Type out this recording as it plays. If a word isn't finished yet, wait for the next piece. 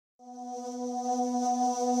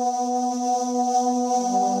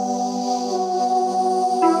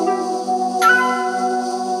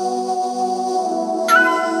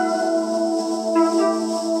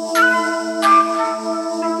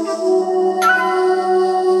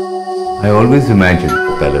I always imagined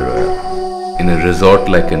Valley Royale in a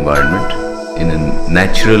resort-like environment, in a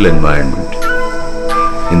natural environment,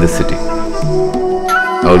 in the city.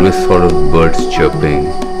 I always thought of birds chirping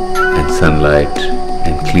and sunlight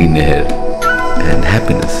and clean air and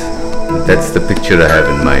happiness. That's the picture I have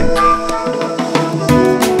in mind.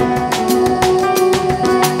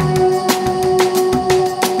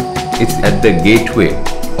 It's at the gateway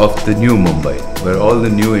of the new Mumbai, where all the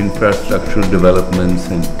new infrastructural developments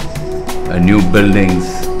and new buildings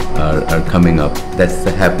are coming up. That's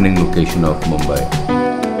the happening location of Mumbai.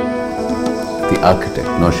 The architect,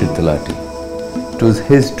 Naushad Talati, it was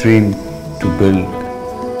his dream to build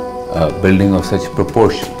a building of such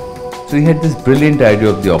proportion. So he had this brilliant idea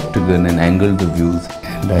of the octagon and angled the views,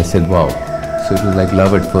 and I said, wow. So it was like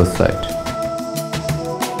love at first sight.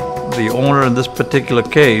 The owner in this particular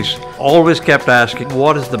case always kept asking,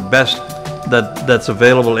 what is the best that's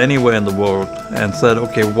available anywhere in the world, and said,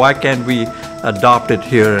 okay, why can't we adopt it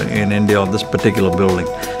here in India on this particular building?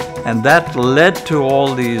 And that led to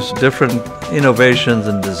all these different innovations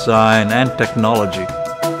in design and technology.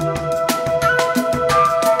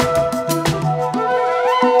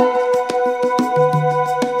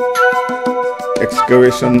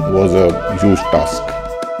 Excavation was a huge task.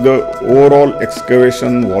 The overall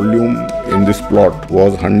excavation volume in this plot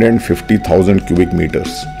was 150,000 cubic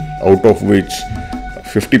meters, out of which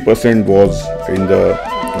 50% was in the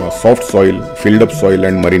soft soil, filled up soil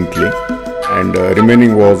and marine clay, and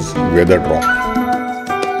remaining was weathered rock.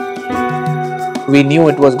 We knew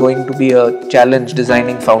it was going to be a challenge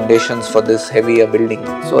designing foundations for this heavier building.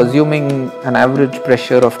 So assuming an average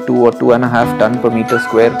pressure of 2 or 2.5 ton per meter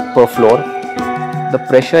square per floor, the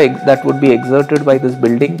pressure that would be exerted by this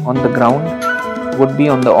building on the ground would be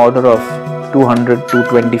on the order of 200 to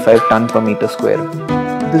 25 ton per meter square.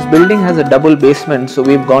 This building has a double basement, so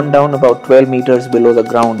we've gone down about 12 meters below the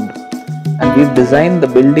ground, and we've designed the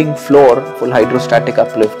building floor full hydrostatic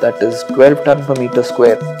uplift, that is 12 ton per meter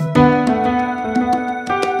square.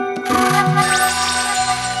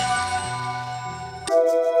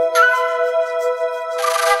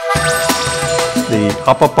 The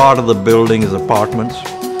upper part of the building is apartments,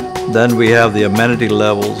 then we have the amenity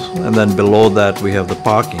levels, and then below that we have the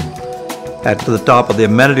parking. At the top of the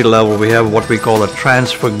amenity level, we have what we call a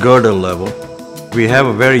transfer girder level. We have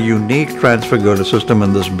a very unique transfer girder system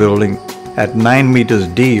in this building. At 9 meters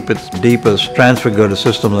deep, it's the deepest transfer girder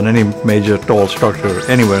system than any major tall structure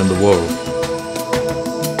anywhere in the world.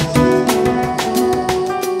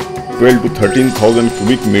 12 to 13,000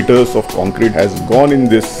 cubic meters of concrete has gone in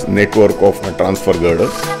this network of transfer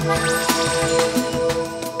girders.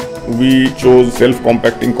 We chose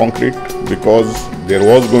self-compacting concrete because there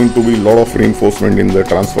was going to be a lot of reinforcement in the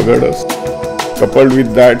transfer girders. Coupled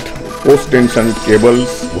with that, post-tension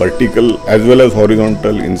cables, vertical as well as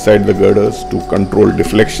horizontal inside the girders to control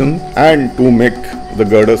deflection and to make the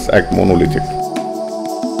girders act monolithic.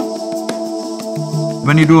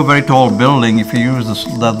 When you do a very tall building, if you use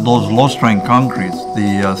those low-strength concretes,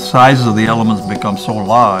 the sizes of the elements become so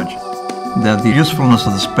large that the usefulness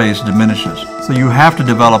of the space diminishes. So you have to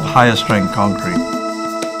develop higher strength concrete.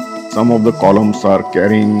 Some of the columns are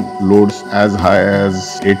carrying loads as high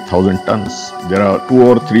as 8,000 tons. There are 2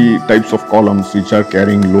 or 3 types of columns which are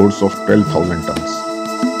carrying loads of 12,000 tons.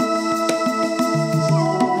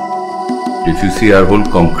 If you see our whole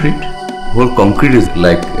concrete is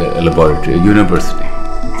like a laboratory, a university,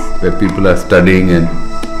 where people are studying, and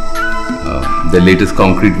the latest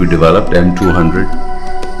concrete we developed, M200,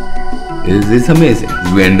 is amazing.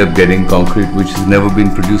 We end up getting concrete which has never been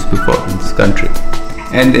produced before in this country,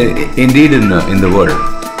 and indeed in the world.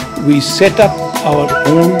 We set up our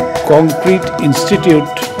own concrete institute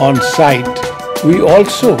on site. We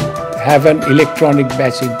also have an electronic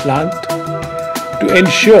batching plant to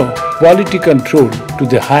ensure quality control to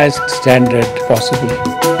the highest standard possible.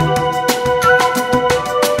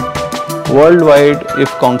 Worldwide, if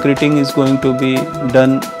concreting is going to be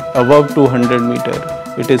done above 200 meter,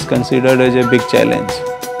 it is considered as a big challenge.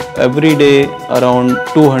 Every day around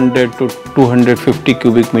 200 to 250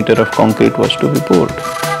 cubic meter of concrete was to be poured.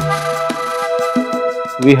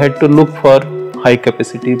 We had to look for high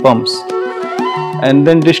capacity pumps and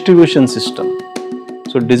then distribution system.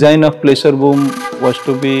 So design of pressure boom was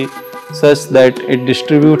to be such that it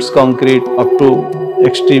distributes concrete up to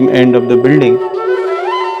extreme end of the building.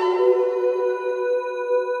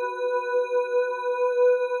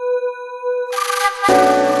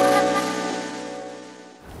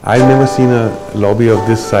 I've never seen a lobby of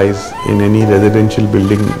this size in any residential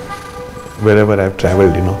building wherever I've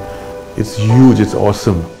traveled, It's huge, it's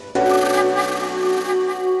awesome.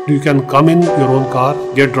 You can come in your own car,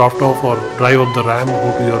 get dropped off or drive up the ramp,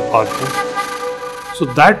 go to your parking. So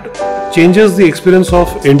that changes the experience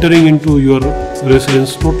of entering into your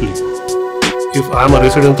residence totally. If I am a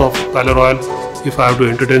resident of Palais Royal, if I have to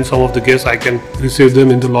entertain some of the guests, I can receive them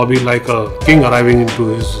in the lobby like a king arriving into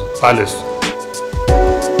his palace.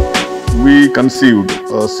 We conceived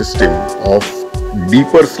a system of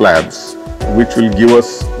deeper slabs which will give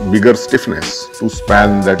us bigger stiffness to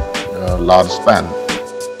span that large span.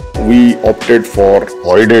 We opted for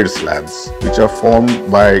voided slabs which are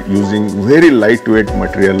formed by using very lightweight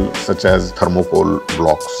material such as thermocol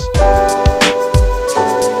blocks.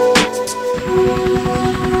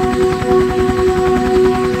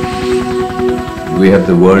 We have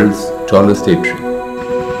the world's tallest atrium.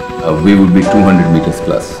 We would be 200 meters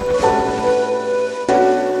plus.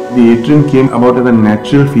 The atrium came about as a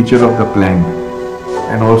natural feature of the plan,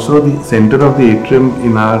 and also the center of the atrium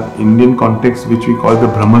in our Indian context, which we call the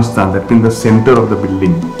Brahmastan, that means the center of the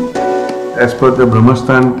building. As per the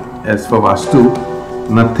Brahmastan, as for Vastu,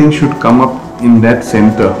 nothing should come up in that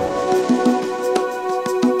center.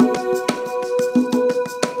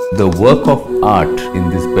 The work of art in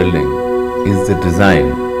this building is the design,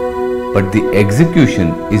 but the execution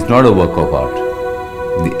is not a work of art.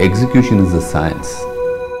 The execution is a science.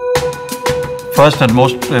 First and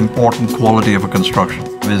most important quality of a construction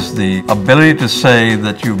is the ability to say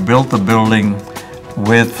that you built the building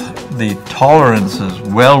with the tolerances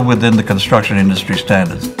well within the construction industry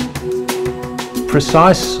standards.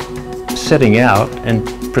 Precise setting out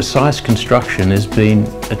and precise construction has been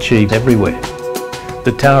achieved everywhere.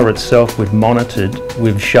 The tower itself, we've monitored,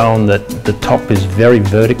 we've shown that the top is very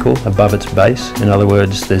vertical above its base. In other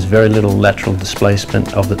words, there's very little lateral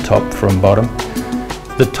displacement of the top from bottom.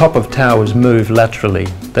 The top of towers move laterally.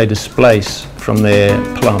 They displace from their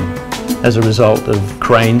plumb as a result of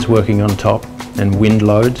cranes working on top and wind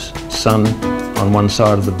loads. Sun on one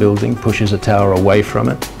side of the building pushes a tower away from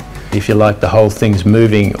it. If you like, the whole thing's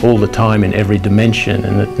moving all the time in every dimension,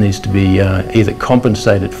 and it needs to be either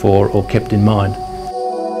compensated for or kept in mind.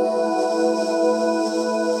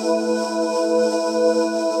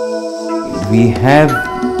 We have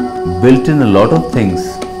built in a lot of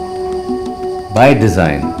things by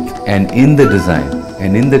design and in the design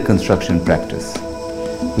and in the construction practice,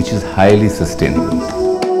 which is highly sustainable.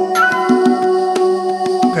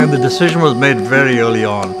 And the decision was made very early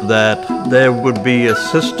on that there would be a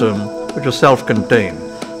system which was self-contained,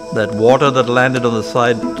 that water that landed on the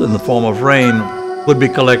side in the form of rain would be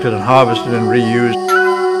collected and harvested and reused.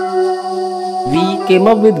 We came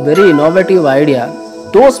up with very innovative idea.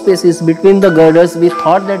 Those spaces between the girders, we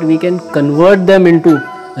thought that we can convert them into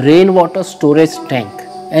rainwater storage tank,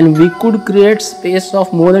 and we could create space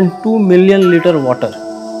of more than 2 million liter water.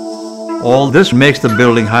 All this makes the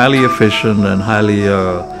building highly efficient and highly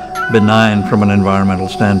benign from an environmental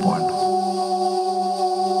standpoint.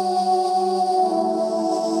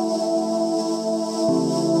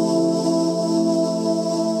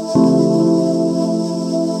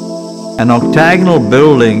 An octagonal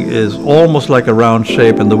building is almost like a round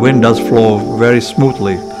shape, and the wind does flow very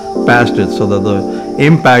smoothly past it, so that the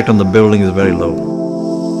impact on the building is very low.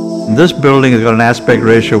 This building has got an aspect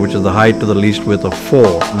ratio which is the height to the least width of 4.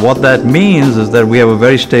 What that means is that we have a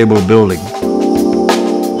very stable building.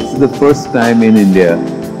 This is the first time in India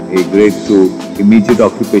a grade 2 immediate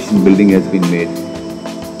occupation building has been made.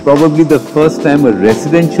 Probably the first time a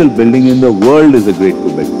residential building in the world is a grade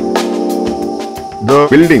 2 building. The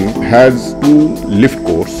building has 2 lift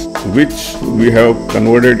courts which we have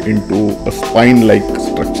converted into a spine-like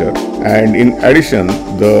structure, and in addition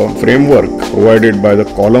the framework provided by the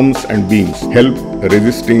columns and beams help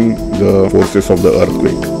resisting the forces of the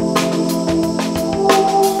earthquake.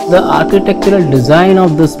 The architectural design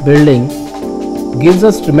of this building gives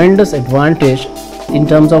us tremendous advantage in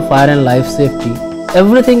terms of fire and life safety.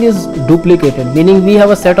 Everything is duplicated, meaning we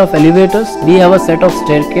have a set of elevators, we have a set of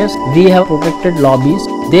staircase, we have protected lobbies.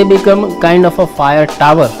 They become kind of a fire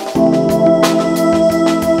tower.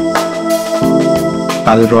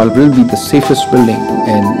 Palais Royal will be the safest building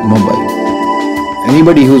in Mumbai.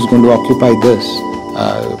 Anybody who's going to occupy this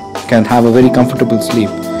can have a very comfortable sleep.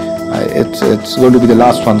 It's going to be the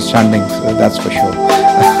last one standing, so that's for sure.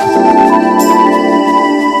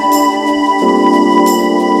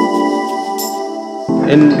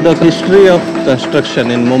 In the history of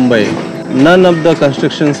construction in Mumbai, none of the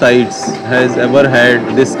construction sites has ever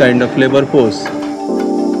had this kind of labor force.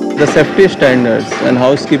 The safety standards and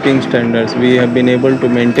housekeeping standards we have been able to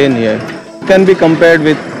maintain here can be compared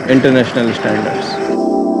with international standards.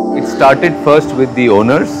 It started first with the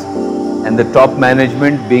owners and the top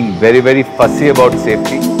management being very fussy about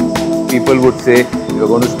safety. people would say, you're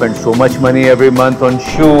going to spend so much money every month on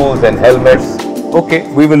shoes and helmets.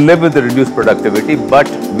 Okay, we will live with the reduced productivity, but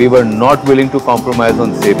we were not willing to compromise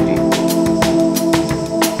on safety.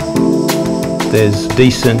 There's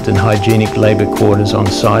decent and hygienic labour quarters on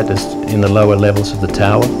site in the lower levels of the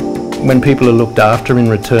tower. When people are looked after in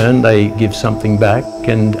return, they give something back,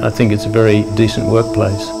 and I think it's a very decent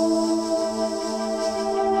workplace.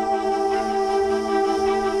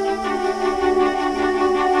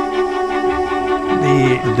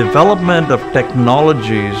 The development of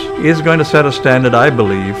technologies is going to set a standard, I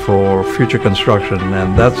believe, for future construction,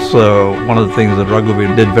 and that's one of the things that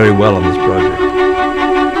Raghuveer did very well on this project.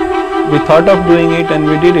 We thought of doing it and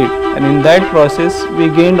we did it, and in that process we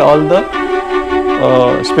gained all the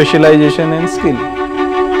specialization and skill.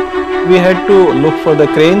 We had to look for the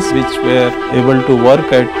cranes which were able to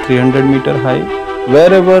work at 300-meter high.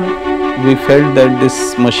 Wherever we felt that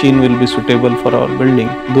this machine will be suitable for our building,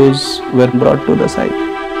 those were brought to the site.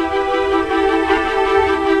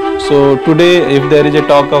 So today, if there is a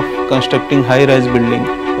talk of constructing high-rise building,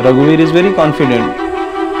 Raghuveer is very confident.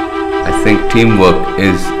 I think teamwork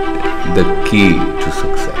is the key to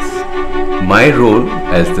success. My role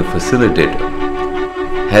as the facilitator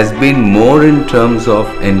has been more in terms of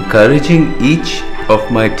encouraging each of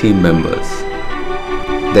my team members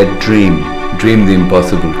that dream the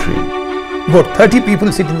impossible dream. About 30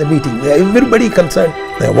 people sit in the meeting. Everybody concerned.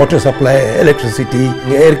 Water supply, electricity,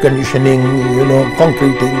 air conditioning,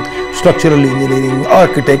 concreting, structural engineering,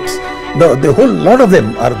 architects. The whole lot of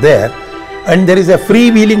them are there, and there is a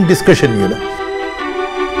freewheeling discussion.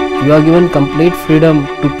 You are given complete freedom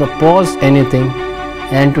to propose anything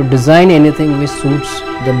and to design anything which suits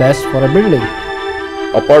the best for a building.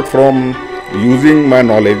 Apart from using my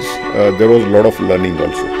knowledge, there was a lot of learning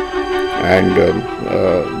also,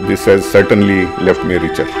 and this has certainly left me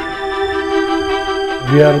richer.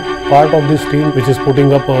 We are part of this team which is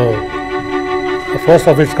putting up a first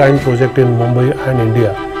of its kind project in Mumbai and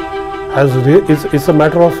India. It's a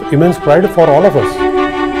matter of immense pride for all of us.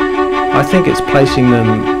 I think it's placing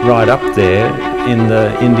them right up there in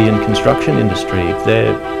the Indian construction industry.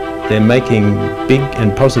 They're making big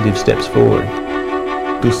and positive steps forward.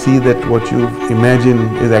 To see that what you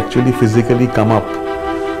imagine is actually physically come up,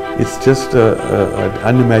 it's just an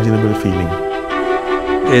unimaginable feeling.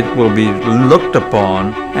 It will be looked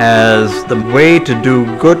upon as the way to do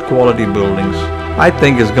good quality buildings. I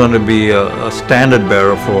think is going to be a standard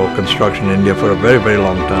bearer for construction in India for a very, very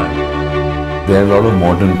long time. There are a lot of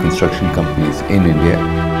modern construction companies in India,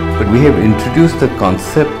 but we have introduced the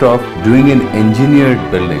concept of doing an engineered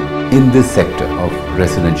building in this sector of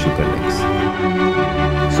residential buildings.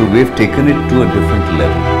 So we've taken it to a different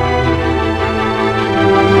level.